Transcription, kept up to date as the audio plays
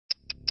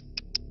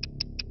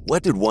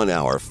What did 1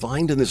 Hour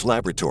find in this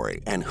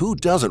laboratory, and who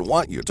doesn't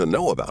want you to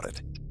know about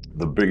it?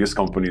 The biggest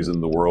companies in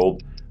the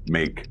world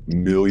make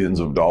millions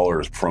of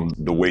dollars from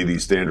the way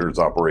these standards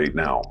operate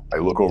now. I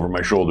look over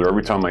my shoulder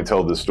every time I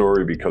tell this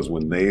story, because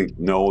when they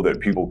know that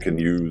people can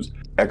use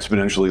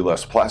exponentially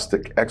less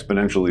plastic,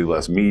 exponentially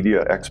less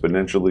media,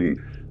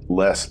 exponentially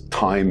less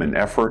time and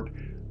effort,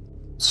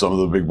 some of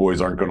the big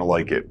boys aren't going to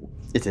like it.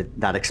 Is it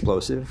that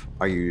explosive?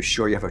 Are you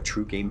sure you have a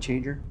true game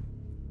changer?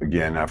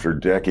 Again, after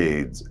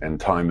decades and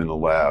time in the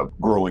lab,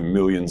 growing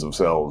millions of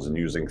cells and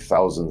using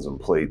thousands of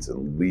plates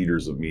and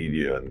liters of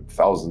media and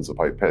thousands of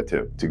pipette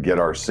tips to get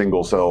our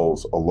single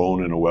cells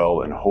alone in a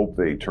well and hope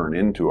they turn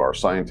into our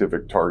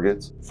scientific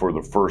targets, for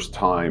the first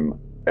time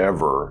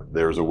ever,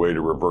 there's a way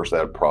to reverse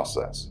that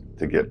process,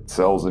 to get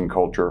cells in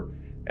culture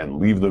and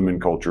leave them in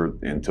culture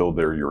until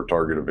they're your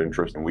target of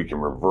interest, and we can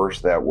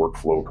reverse that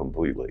workflow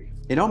completely.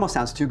 It almost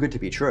sounds too good to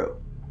be true.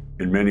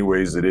 In many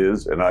ways it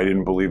is, and I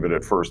didn't believe it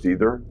at first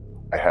either.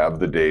 I have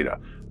the data.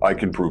 I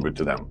can prove it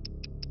to them.